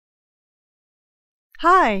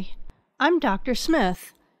Hi, I'm Dr.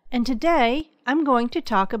 Smith, and today I'm going to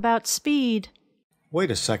talk about speed. Wait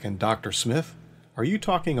a second, Dr. Smith. Are you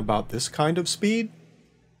talking about this kind of speed?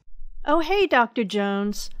 Oh, hey, Dr.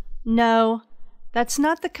 Jones. No, that's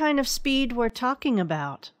not the kind of speed we're talking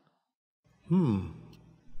about.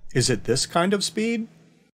 Is it this kind of speed?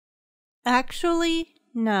 Actually,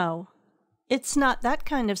 no. It's not that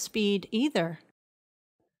kind of speed either.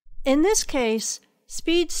 In this case,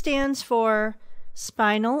 SPEED stands for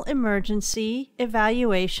Spinal Emergency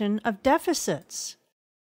Evaluation of Deficits.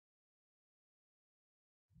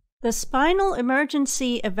 The Spinal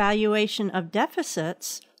Emergency Evaluation of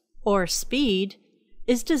Deficits, or SPEED,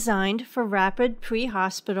 is designed for rapid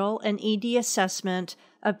pre-hospital and ED assessment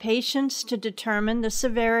of patients to determine the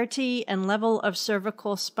severity and level of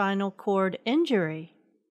cervical spinal cord injury.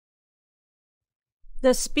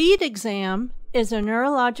 The SPEED exam is a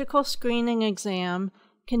neurological screening exam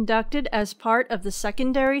conducted as part of the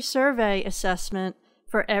secondary survey assessment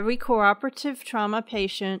for every cooperative trauma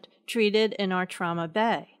patient treated in our trauma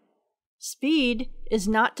bay. SPEED is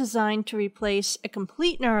not designed to replace a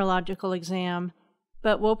complete neurological exam,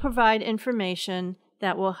 but will provide information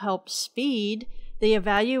that will help speed the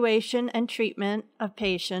evaluation and treatment of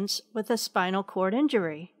patients with a spinal cord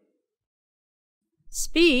injury.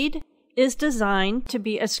 SPEED is designed to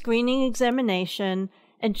be a screening examination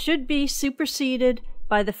and should be superseded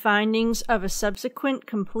by the findings of a subsequent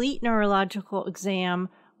complete neurological exam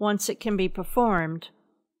once it can be performed.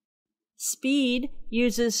 SPEED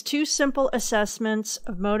uses two simple assessments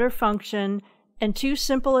of motor function and two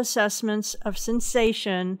simple assessments of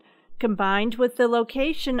sensation combined with the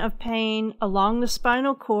location of pain along the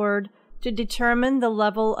spinal cord to determine the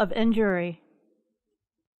level of injury.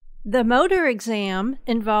 The motor exam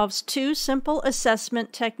involves two simple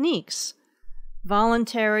assessment techniques.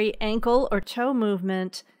 Voluntary ankle or toe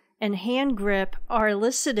movement and hand grip are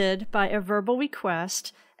elicited by a verbal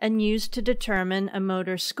request and used to determine a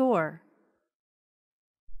motor score.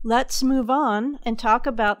 Let's move on and talk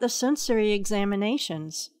about the sensory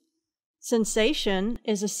examinations. Sensation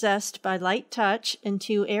is assessed by light touch in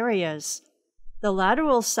two areas, the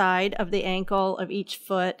lateral side of the ankle of each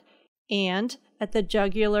foot and at the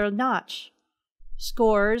jugular notch.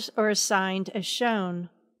 Scores are assigned as shown.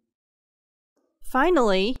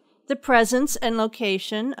 Finally, the presence and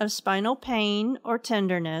location of spinal pain or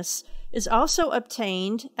tenderness is also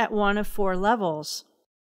obtained at one of four levels: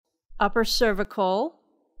 upper cervical,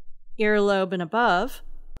 earlobe and above,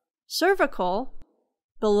 cervical,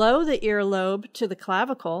 below the earlobe to the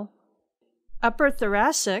clavicle, upper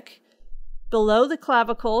thoracic, below the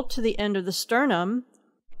clavicle to the end of the sternum,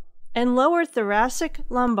 and lower thoracic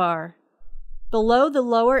lumbar, below the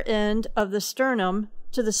lower end of the sternum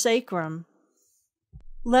to the sacrum.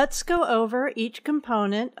 Let's go over each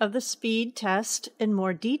component of the SPEED test in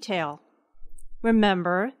more detail.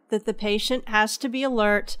 Remember that the patient has to be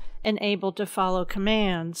alert and able to follow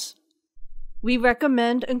commands. We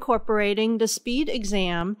recommend incorporating the SPEED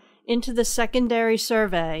exam into the secondary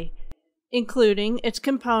survey, including its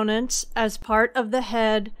components as part of the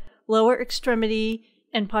head, lower extremity,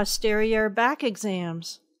 and posterior back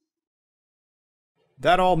exams.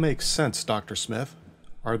 That all makes sense, Dr. Smith.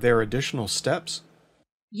 Are there additional steps?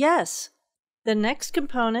 Yes. The next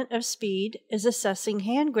component of SPEED is assessing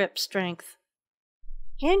hand grip strength.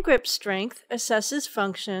 Hand grip strength assesses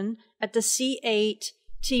function at the C8,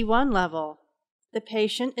 T1 level. The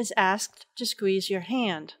patient is asked to squeeze your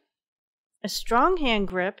hand. A strong hand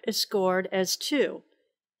grip is scored as 2.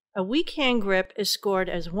 A weak hand grip is scored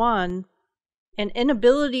as 1. And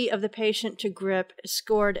inability of the patient to grip is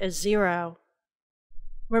scored as 0.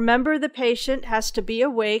 Remember, the patient has to be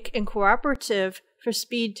awake and cooperative for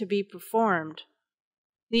SPEED to be performed.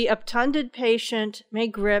 The obtunded patient may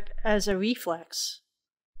grip as a reflex.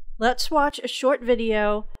 Let's watch a short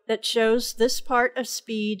video that shows this part of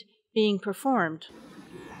SPEED being performed.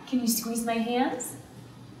 Can you squeeze my hands?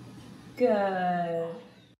 Good.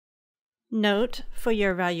 Note for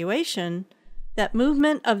your evaluation that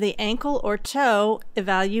movement of the ankle or toe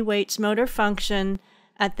evaluates motor function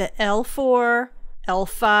at the L4,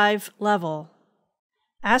 L5 level.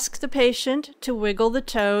 Ask the patient to wiggle the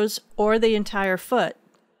toes or the entire foot.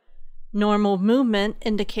 Normal movement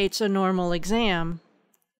indicates a normal exam.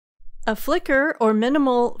 A flicker or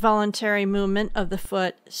minimal voluntary movement of the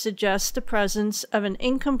foot suggests the presence of an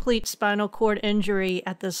incomplete spinal cord injury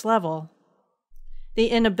at this level. The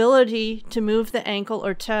inability to move the ankle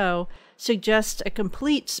or toe suggests a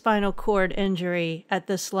complete spinal cord injury at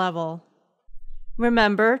this level.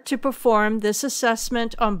 Remember to perform this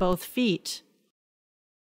assessment on both feet.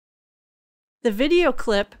 The video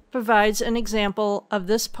clip provides an example of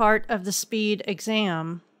this part of the SPEED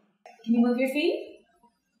exam. Can you move your feet?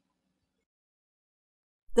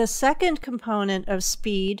 The second component of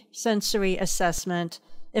SPEED sensory assessment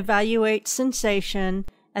evaluates sensation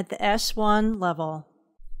at the S1 level.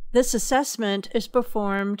 This assessment is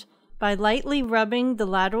performed by lightly rubbing the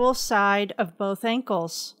lateral side of both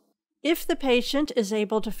ankles. If the patient is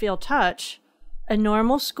able to feel touch, a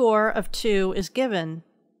normal score of 2 is given.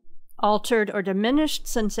 Altered or diminished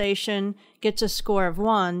sensation gets a score of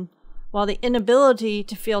 1, while the inability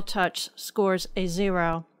to feel touch scores a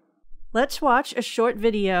 0. Let's watch a short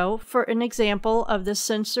video for an example of the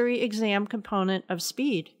sensory exam component of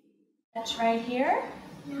SPEED. Touch right here.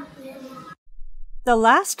 The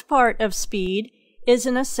last part of SPEED is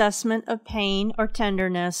an assessment of pain or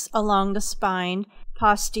tenderness along the spine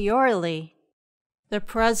posteriorly. The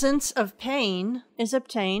presence of pain is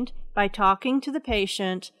obtained by talking to the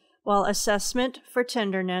patient while assessment for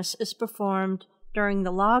tenderness is performed during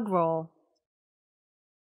the log roll.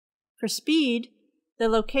 For SPEED, the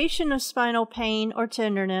location of spinal pain or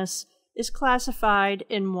tenderness is classified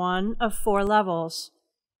in one of 4 levels,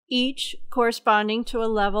 each corresponding to a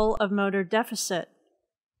level of motor deficit: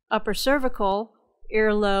 upper cervical,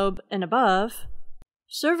 earlobe and above;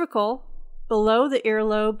 cervical, below the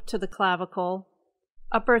earlobe to the clavicle;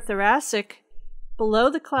 upper thoracic, below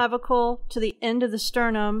the clavicle to the end of the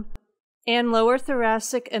sternum; and lower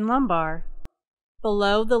thoracic and lumbar,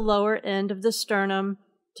 below the lower end of the sternum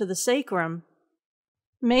to the sacrum.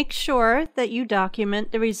 Make sure that you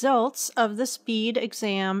document the results of the SPEED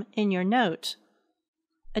exam in your note.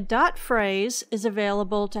 A dot phrase is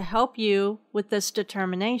available to help you with this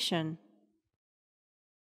determination.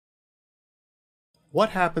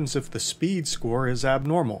 What happens if the SPEED score is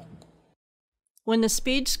abnormal? When the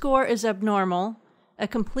SPEED score is abnormal, a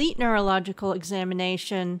complete neurological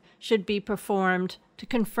examination should be performed to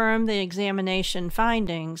confirm the examination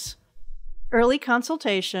findings. Early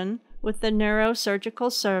consultation with the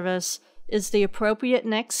neurosurgical service is the appropriate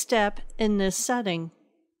next step in this setting.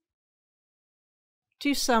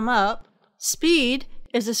 To sum up, SPEED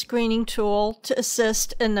is a screening tool to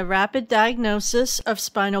assist in the rapid diagnosis of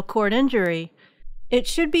spinal cord injury. It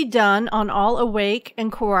should be done on all awake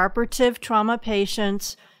and cooperative trauma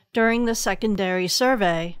patients during the secondary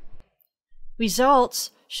survey. Results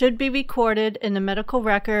should be recorded in the medical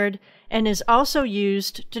record and is also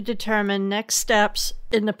used to determine next steps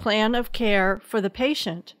in the plan of care for the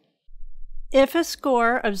patient. If a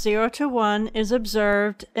score of 0 to 1 is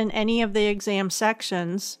observed in any of the exam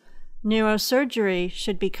sections, neurosurgery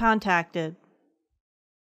should be contacted.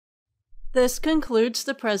 This concludes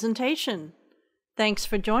the presentation. Thanks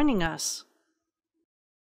for joining us.